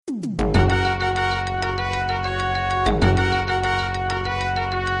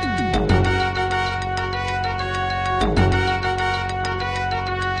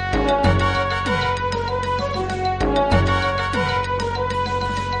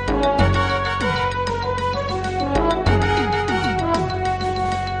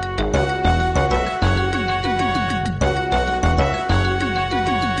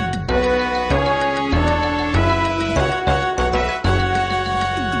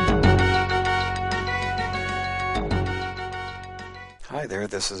there,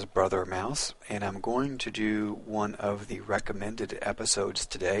 this is Brother Mouse, and I'm going to do one of the recommended episodes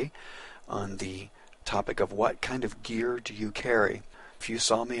today on the topic of what kind of gear do you carry. If you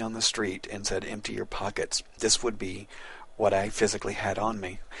saw me on the street and said empty your pockets, this would be what I physically had on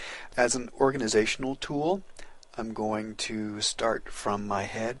me. As an organizational tool, I'm going to start from my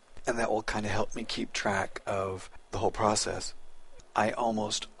head, and that will kind of help me keep track of the whole process. I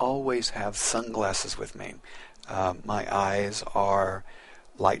almost always have sunglasses with me. My eyes are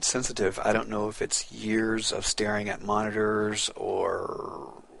light sensitive. I don't know if it's years of staring at monitors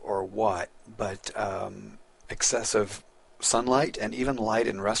or what, but excessive sunlight and even light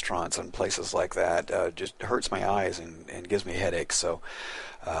in restaurants and places like that just hurts my eyes and gives me headaches. So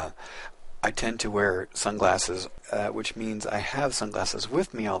I tend to wear sunglasses, which means I have sunglasses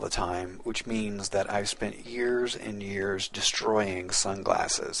with me all the time, which means that I've spent years and years destroying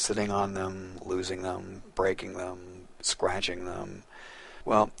sunglasses, sitting on them, losing them, breaking them, scratching them.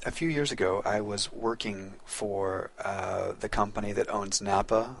 Well, a few years ago, I was working for the company that owns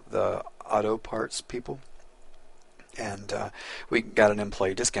Napa, the auto parts people, and we got an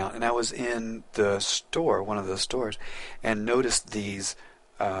employee discount, and I was in the store, one of the stores, and noticed these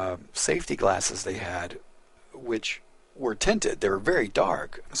safety glasses they had, which were tinted. They were very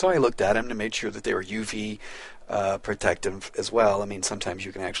dark. So I looked at them to make sure that they were UV protective as well. I mean, sometimes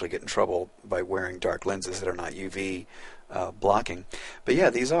you can actually get in trouble by wearing dark lenses that are not UV blocking. But yeah,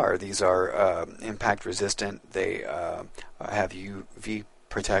 these are impact resistant. They have UV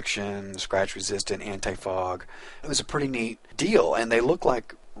protection, scratch resistant, anti-fog. It was a pretty neat deal, and they look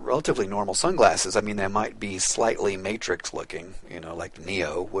like relatively normal sunglasses. I mean, they might be slightly matrix looking, like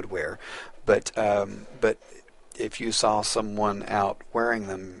Neo would wear, but if you saw someone out wearing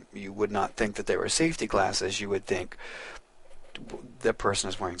them, you would not think that they were safety glasses. You would think the person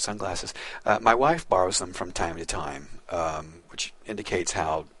is wearing sunglasses. My wife borrows them from time to time, which indicates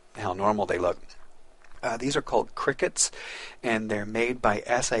how normal they look. These are called Crickets, and they're made by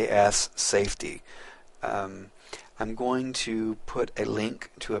SAS Safety. I'm going to put a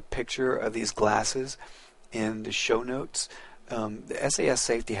link to a picture of these glasses in the show notes. The SAS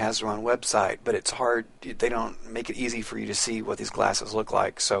Safety has their own website, but it's hard. They don't make it easy for you to see what these glasses look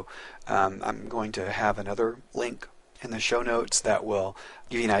like. So I'm going to have another link in the show notes that will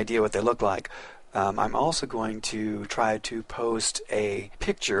give you an idea what they look like. I'm also going to try to post a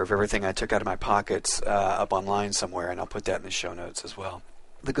picture of everything I took out of my pockets up online somewhere, and I'll put that in the show notes as well.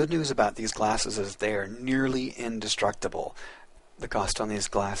 The good news about these glasses is they are nearly indestructible. The cost on these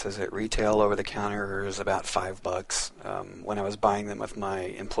glasses at retail over the counter is about $5. When I was buying them with my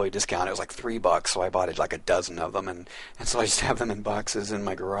employee discount, it was like $3, so I bought like a dozen of them, and so I just have them in boxes in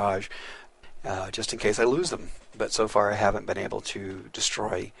my garage just in case I lose them. But so far I haven't been able to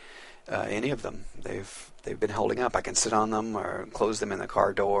destroy any of them. They've been holding up. I can sit on them or close them in the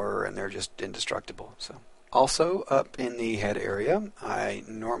car door, and they're just indestructible. So. Also, up in the head area, I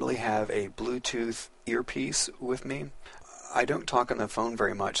normally have a Bluetooth earpiece with me. I don't talk on the phone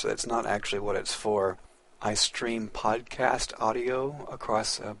very much, so that's not actually what it's for. I stream podcast audio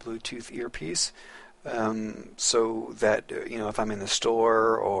across a Bluetooth earpiece, so that, if I'm in the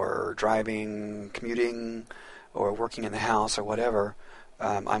store or driving, commuting, or working in the house or whatever,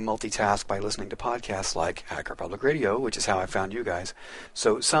 I multitask by listening to podcasts like Hacker Public Radio, which is how I found you guys.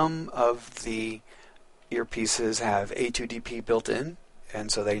 So some of the earpieces have A2DP built in,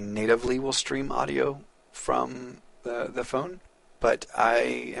 and so they natively will stream audio from the phone. But I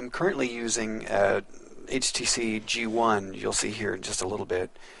am currently using a HTC G1, you'll see here in just a little bit.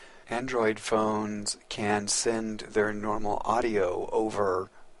 Android phones can send their normal audio over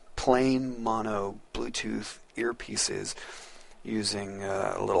plain mono Bluetooth earpieces using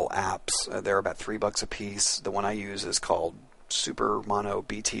little apps. They're about $3 a piece. The one I use is called Super Mono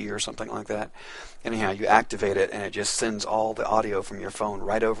BT or something like that. Anyhow, you activate it and it just sends all the audio from your phone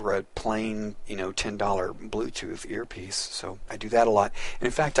right over a plain, $10 Bluetooth earpiece. So I do that a lot. And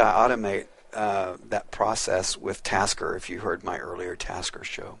in fact, I automate that process with Tasker, if you heard my earlier Tasker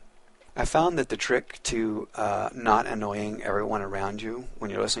show. I found that the trick to not annoying everyone around you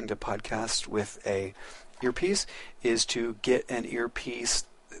when you're listening to podcasts with a earpiece is to get an earpiece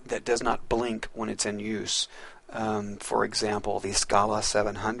that does not blink when it's in use. For example, the Scala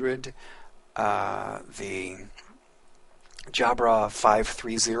 700, the Jabra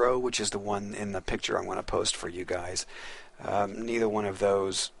 530, which is the one in the picture I'm going to post for you guys. Neither one of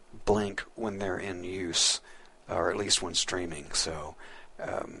those blink when they're in use, or at least when streaming. So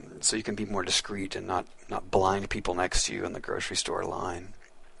you can be more discreet and not blind people next to you in the grocery store line.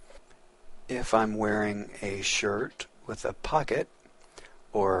 If I'm wearing a shirt with a pocket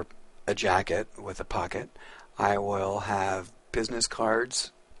or a jacket with a pocket, I will have business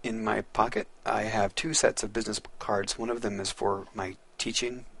cards in my pocket. I have two sets of business cards. One of them is for my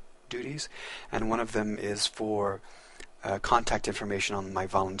teaching duties, and one of them is for contact information on my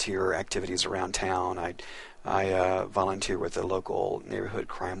volunteer activities around town. I volunteer with the local neighborhood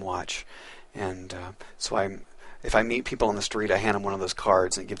crime watch, and if I meet people on the street, I hand them one of those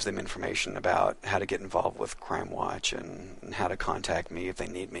cards, and it gives them information about how to get involved with Crime Watch and how to contact me if they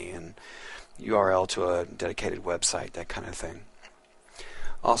need me, and URL to a dedicated website, that kind of thing.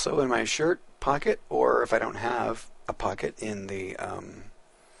 Also in my shirt pocket, or if I don't have a pocket, in the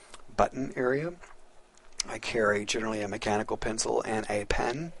button area, I carry generally a mechanical pencil and a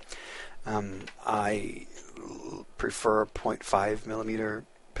pen. I prefer 0.5 millimeter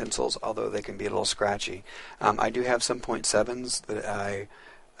pencils, although they can be a little scratchy. I do have some 0.7s that I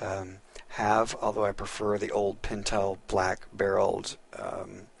have, although I prefer the old Pentel black barreled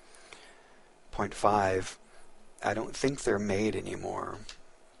 0.5. I don't think they're made anymore.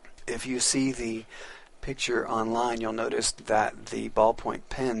 If you see the picture online, you'll notice that the ballpoint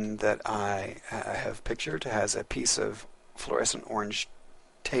pen that I have pictured has a piece of fluorescent orange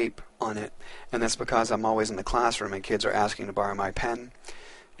tape on it, and that's because I'm always in the classroom and kids are asking to borrow my pen.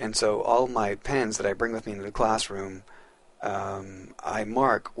 And so all my pens that I bring with me into the classroom, I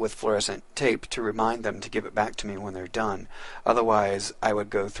mark with fluorescent tape to remind them to give it back to me when they're done. Otherwise, I would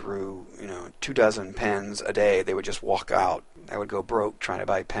go through 24 pens a day. They would just walk out. I would go broke trying to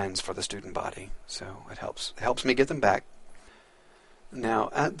buy pens for the student body. So it helps me get them back. Now,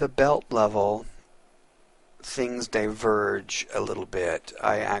 at the belt level, things diverge a little bit.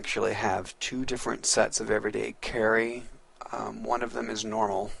 I actually have two different sets of everyday carry. One of them is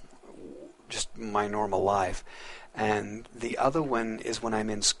normal, just my normal life, and the other one is when I'm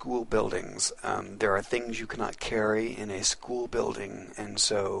in school buildings. There are things you cannot carry in a school building, and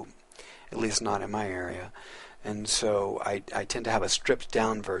so, at least not in my area, and so I tend to have a stripped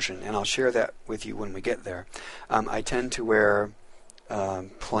down version, and I'll share that with you when we get there. I tend to wear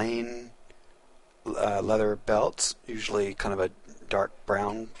plain leather belts, usually kind of a dark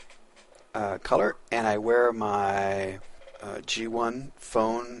brown color, and I wear my G1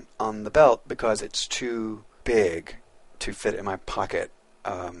 phone on the belt because it's too big to fit in my pocket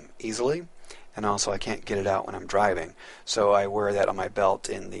easily, and also I can't get it out when I'm driving, so I wear that on my belt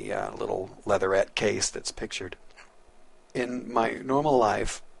in the little leatherette case that's pictured. In my normal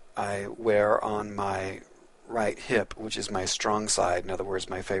life, I wear on my right hip, which is my strong side, in other words,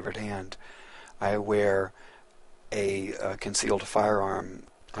 my favorite hand, I wear a concealed firearm.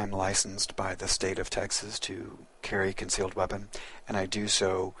 I'm licensed by the state of Texas to carry a concealed weapon, and I do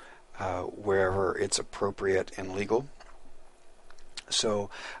so wherever it's appropriate and legal. So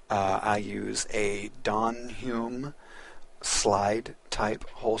I use a Don Hume slide type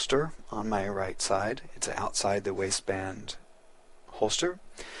holster on my right side. It's an outside the waistband holster,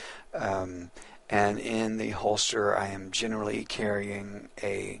 and in the holster I am generally carrying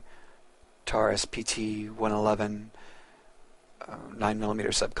a Taurus PT 111 9mm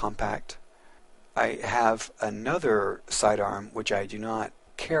subcompact. I have another sidearm which I do not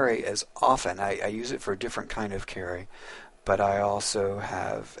carry as often. I use it for a different kind of carry, but I also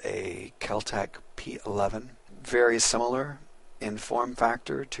have a Keltec P11, very similar in form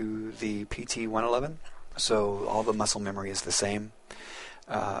factor to the PT 111, so all the muscle memory is the same.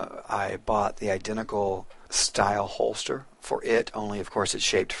 I bought the identical style holster for it, only of course it's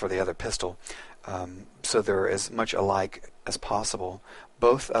shaped for the other pistol, so they're as much alike as possible.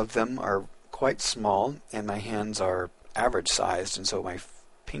 Both of them are quite small, and my hands are average sized, and so my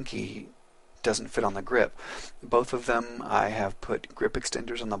pinky doesn't fit on the grip. Both of them I have put grip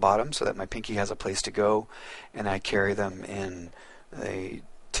extenders on the bottom so that my pinky has a place to go, and I carry them in a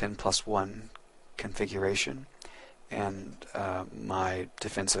 10+1 configuration. And my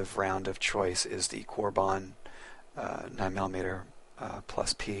defensive round of choice is the Corbon 9mm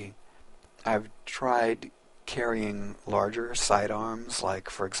plus P. I've tried carrying larger sidearms, like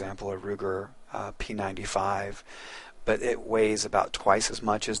for example a Ruger P95, but it weighs about twice as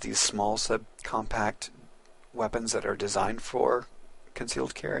much as these small subcompact weapons that are designed for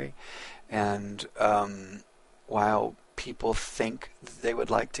concealed carry. And while people think they would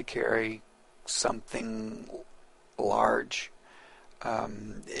like to carry something large,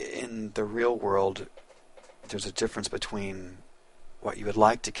 in the real world there's a difference between what you would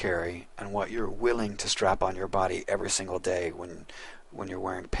like to carry and what you're willing to strap on your body every single day when you're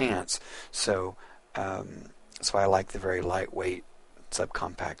wearing pants. So I like the very lightweight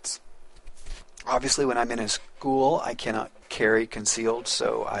subcompacts. Obviously, when I'm in a school, I cannot carry concealed,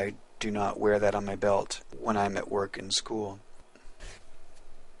 so I do not wear that on my belt when I'm at work in school.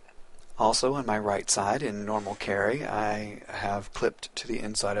 Also, on my right side, in normal carry, I have clipped to the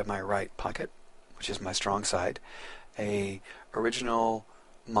inside of my right pocket, which is my strong side, a original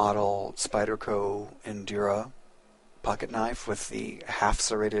model Spyderco Endura pocket knife with the half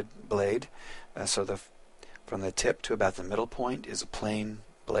serrated blade. From the tip to about the middle point is a plain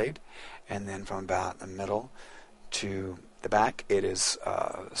blade, and then from about the middle to the back it is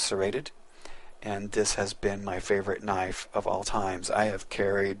serrated. And this has been my favorite knife of all times. I have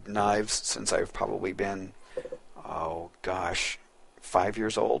carried knives since I've probably been, 5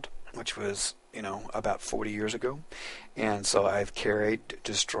 years old, which was, about 40 years ago. And so I've carried,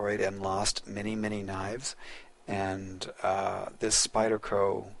 destroyed, and lost many, many knives. And this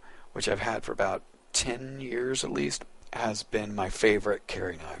Spyderco, which I've had for about 10 years at least, has been my favorite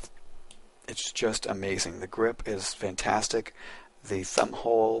carry knife. It's just amazing. The grip is fantastic. The thumb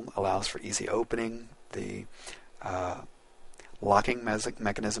hole allows for easy opening. The locking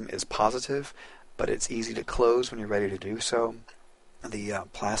mechanism is positive, but it's easy to close when you're ready to do so. The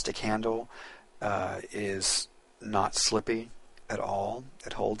plastic handle is not slippy at all.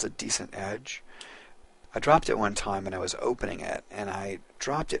 It holds a decent edge. I dropped it one time when I was opening it, and I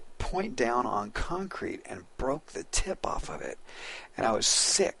dropped it point down on concrete and broke the tip off of it. And I was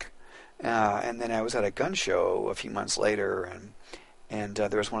sick. And then I was at a gun show a few months later, and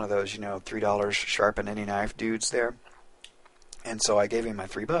there was one of those, $3 sharpen any knife dudes there. And so I gave him my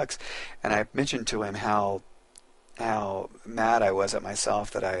 $3, and I mentioned to him how mad I was at myself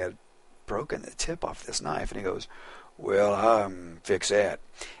that I had broken the tip off this knife. And he goes, "Well, fix that."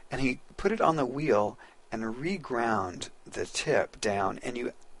 And he put it on the wheel and reground the tip down, and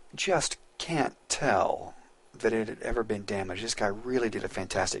you just can't tell that it had ever been damaged. This guy really did a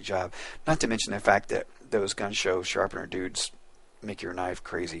fantastic job. Not to mention the fact that those gun show sharpener dudes make your knife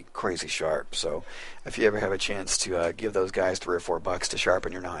crazy sharp. So if you ever have a chance to give those guys $3 or $4 to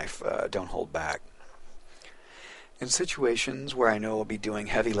sharpen your knife, don't hold back. In situations where I know I'll be doing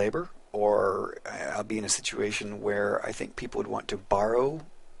heavy labor, or I'll be in a situation where I think people would want to borrow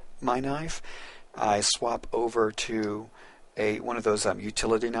my knife, I swap over to one of those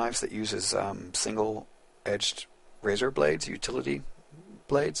utility knives that uses single-edged razor blades, utility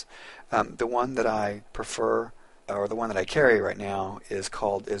blades. The one that I prefer, or the one that I carry right now, is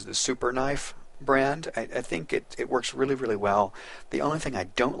the Super Knife brand. I think it works really, really well. The only thing I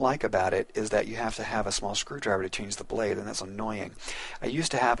don't like about it is that you have to have a small screwdriver to change the blade, and that's annoying. I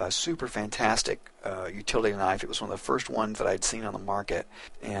used to have a super fantastic utility knife. It was one of the first ones that I'd seen on the market,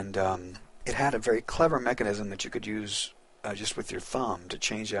 and it had a very clever mechanism that you could use just with your thumb to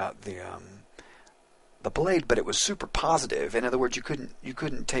change out the blade, but it was super positive. In other words, you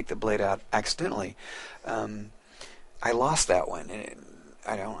couldn't take the blade out accidentally. I lost that one, and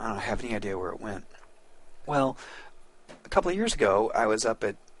I don't have any idea where it went. Well, a couple of years ago, I was up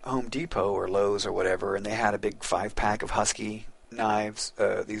at Home Depot or Lowe's or whatever, and they had a big 5-pack of Husky knives,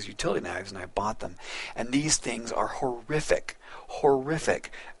 these utility knives, and I bought them. And these things are horrific.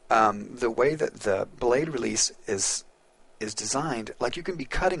 The way that the blade release is designed, like you can be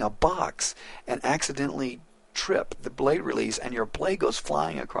cutting a box and accidentally trip the blade release, and your blade goes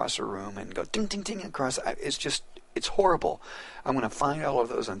flying across the room and go ding, ding, ding across. It's horrible. I'm going to find all of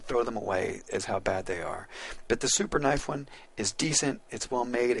those and throw them away, is how bad they are. But the Super Knife one is decent. It's well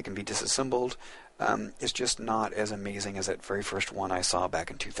made. It can be disassembled. It's just not as amazing as that very first one I saw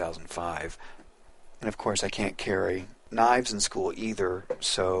back in 2005. And of course, I can't carry knives in school either.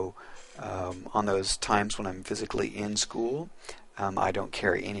 So on those times when I'm physically in school, I don't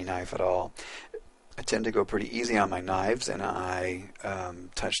carry any knife at all. I tend to go pretty easy on my knives, and I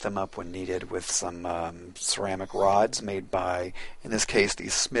touch them up when needed with some ceramic rods made by, in this case, the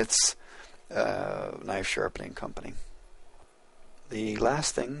Smith's Knife Sharpening Company. The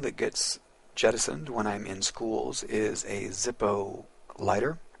last thing that gets jettisoned when I'm in schools is a Zippo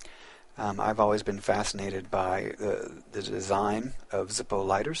lighter. I've always been fascinated by the design of Zippo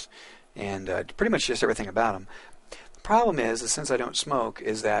lighters, and pretty much just everything about them. The problem is since I don't smoke,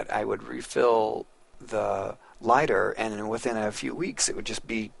 is that I would refill the lighter, and within a few weeks it would just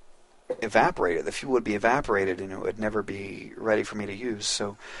be evaporated. The fuel would be evaporated, and it would never be ready for me to use.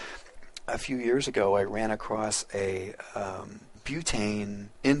 So a few years ago, I ran across a butane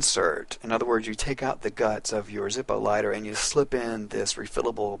insert. In other words, you take out the guts of your Zippo lighter and you slip in this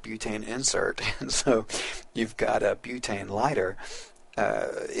refillable butane insert, and so you've got a butane lighter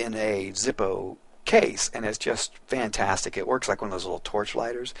in a Zippo case, and it's just fantastic. It works like one of those little torch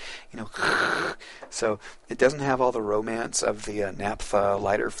lighters, so it doesn't have all the romance of the naphtha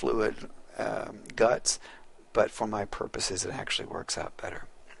lighter fluid guts, but for my purposes it actually works out better.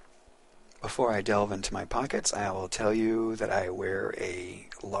 Before I delve into my pockets, I will tell you that I wear a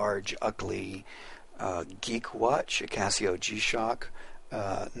large, ugly geek watch, a Casio G-Shock,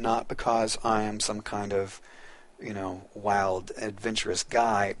 not because I am some kind of, wild, adventurous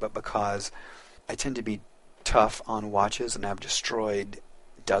guy, but because I tend to be tough on watches, and I've destroyed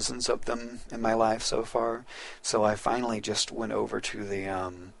dozens of them in my life so far. So I finally just went over to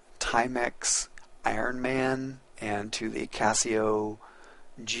the Timex Iron Man and to the Casio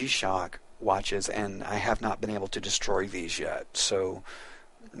G-Shock watches, and I have not been able to destroy these yet. So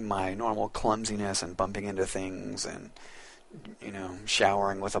my normal clumsiness and bumping into things and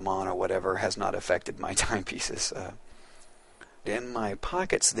showering with them on or whatever has not affected my timepieces. In my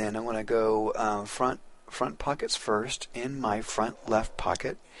pockets, then I'm going to go front pockets first. In my front left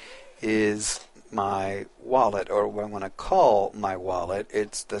pocket is my wallet, or what I'm going to call my wallet.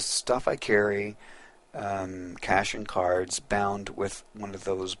 It's the stuff I carry, cash and cards, bound with one of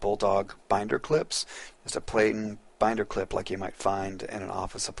those bulldog binder clips. It's a plain binder clip like you might find in an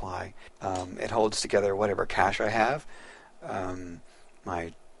office supply. It holds together whatever cash I have,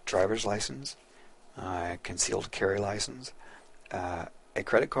 my driver's license, my concealed carry license, a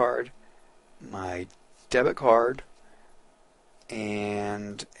credit card, my debit card,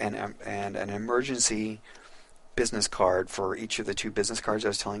 and an emergency business card for each of the two business cards I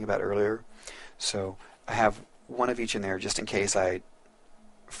was telling you about earlier. So I have one of each in there just in case I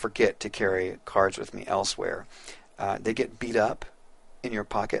forget to carry cards with me elsewhere. They get beat up in your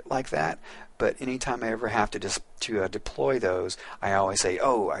pocket like that, but anytime I ever have to deploy those, I always say,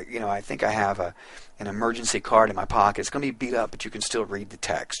 I think I have an emergency card in my pocket. It's going to be beat up, but you can still read the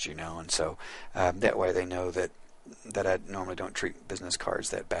text, and so that way they know that I normally don't treat business cards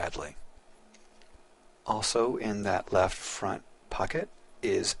that badly. Also in that left front pocket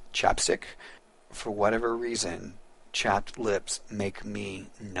is chapstick. For whatever reason, chapped lips make me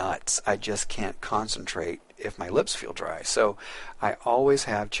nuts. I just can't concentrate if my lips feel dry. So I always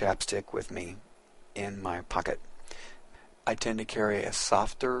have chapstick with me in my pocket. I tend to carry a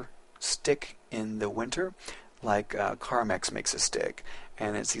softer stick in the winter, like Carmex makes a stick,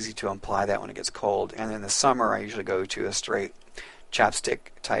 and it's easy to apply that when it gets cold. And in the summer, I usually go to a straight chapstick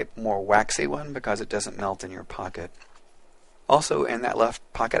type, more waxy one, because it doesn't melt in your pocket. Also in that left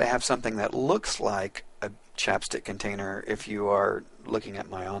pocket, I have something that looks like a chapstick container if you are looking at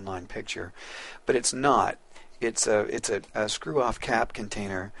my online picture, but it's not. It's a screw-off cap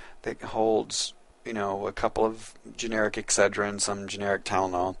container that holds, a couple of generic Excedrin, some generic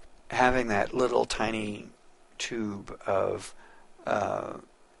Tylenol. Having that little tiny tube of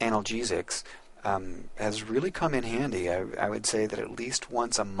analgesics has really come in handy. I would say that at least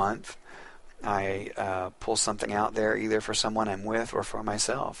once a month I pull something out there, either for someone I'm with or for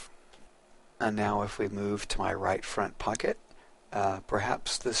myself. And now if we move to my right front pocket,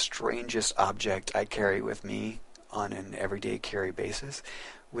 perhaps the strangest object I carry with me on an everyday carry basis,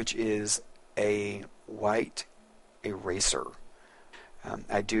 which is a white eraser.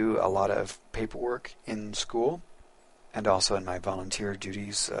 I do a lot of paperwork in school and also in my volunteer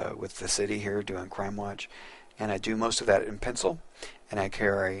duties with the city here doing Crime Watch. And I do most of that in pencil, and I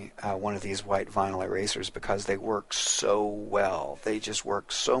carry one of these white vinyl erasers because they work so well. They just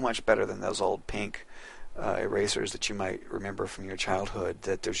work so much better than those old pink erasers that you might remember from your childhood,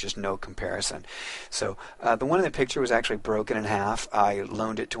 that there's just no comparison. So the one in the picture was actually broken in half. I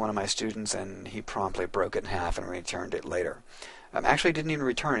loaned it to one of my students, and he promptly broke it in half and returned it later. Actually, didn't even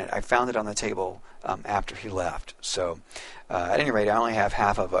return it. I found it on the table after he left. So at any rate, I only have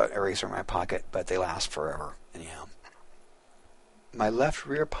half of an eraser in my pocket, but they last forever. Anyhow. My left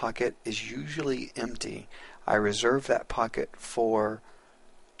rear pocket is usually empty. I reserve that pocket for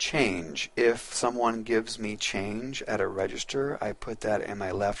change. If someone gives me change at a register, I put that in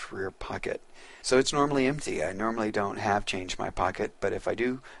my left rear pocket. So it's normally empty. I normally don't have change in my pocket, but if I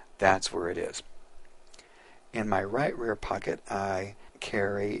do, that's where it is. In my right rear pocket, I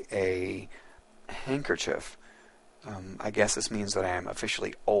carry a handkerchief. I guess this means that I am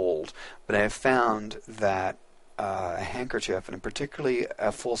officially old, but I have found that a handkerchief, and particularly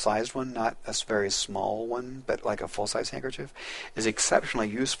a full-sized one, not a very small one, but like a full-size handkerchief, is exceptionally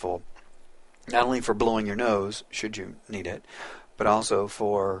useful, not only for blowing your nose, should you need it, but also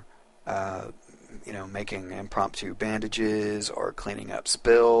for making impromptu bandages or cleaning up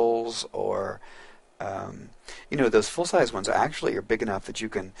spills, or those full-size ones actually are big enough that you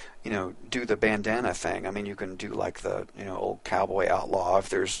can, do the bandana thing. I mean, you can do like the, old cowboy outlaw. If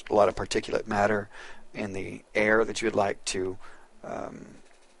there's a lot of particulate matter in the air that you'd like to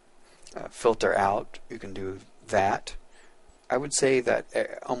filter out, you can do that. I would say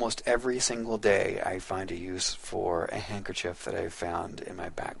that almost every single day I find a use for a handkerchief that I've found in my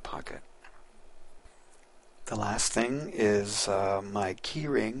back pocket. The last thing is my key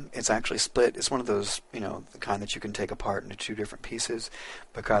ring. It's actually split. It's one of those, the kind that you can take apart into two different pieces,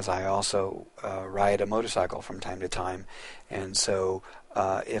 because I also ride a motorcycle from time to time. And so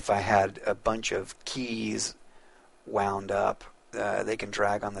if I had a bunch of keys wound up, they can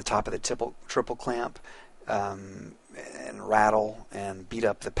drag on the top of the triple clamp and rattle and beat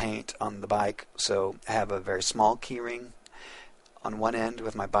up the paint on the bike. So I have a very small key ring on one end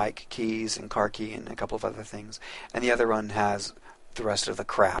with my bike keys and car key and a couple of other things, and the other one has the rest of the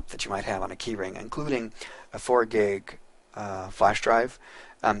crap that you might have on a key ring, including a 4 gig flash drive.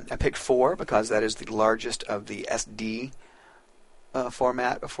 I picked 4 because that is the largest of the SD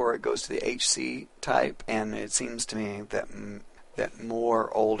format before it goes to the HC type, and it seems to me that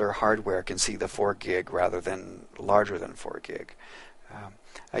more older hardware can see the 4 gig rather than larger than 4 gig.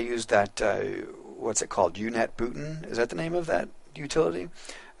 I used that, what's it called, UNet Booten? Is that the name of that utility?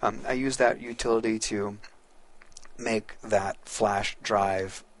 I use that utility to make that flash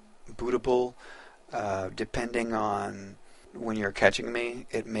drive bootable. Depending on when you're catching me,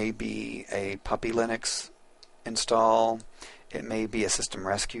 it may be a Puppy Linux install, it may be a System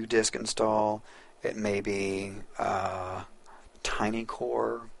Rescue disk install, it may be Tiny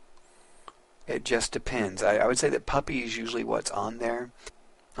Core. It just depends. I would say that Puppy is usually what's on there.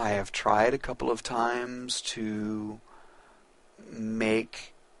 I have tried a couple of times to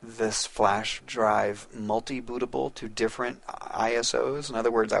make this flash drive multi-bootable to different ISOs. In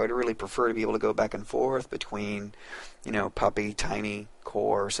other words, I would really prefer to be able to go back and forth between, Puppy, Tiny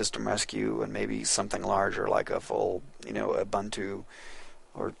Core, System Rescue, and maybe something larger like a full, Ubuntu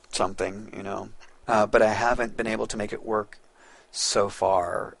or something, But I haven't been able to make it work so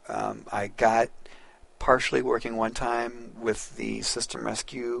far. I got partially working one time with the System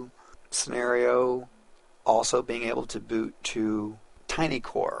Rescue scenario, also being able to boot to Tiny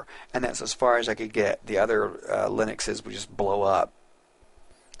Core, and that's as far as I could get. The other Linuxes would just blow up.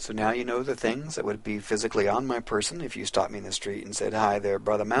 So now you know the things that would be physically on my person if you stopped me in the street and said, "Hi there,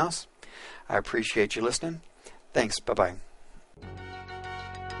 Brother Mouse. I appreciate you listening. Thanks. Bye-bye."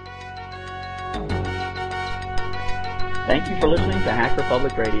 Thank you for listening to Hacker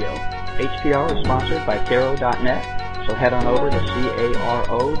Public Radio. HPR is sponsored by Caro.net, so head on over to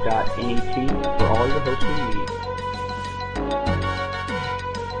caro.net for all your hosting needs.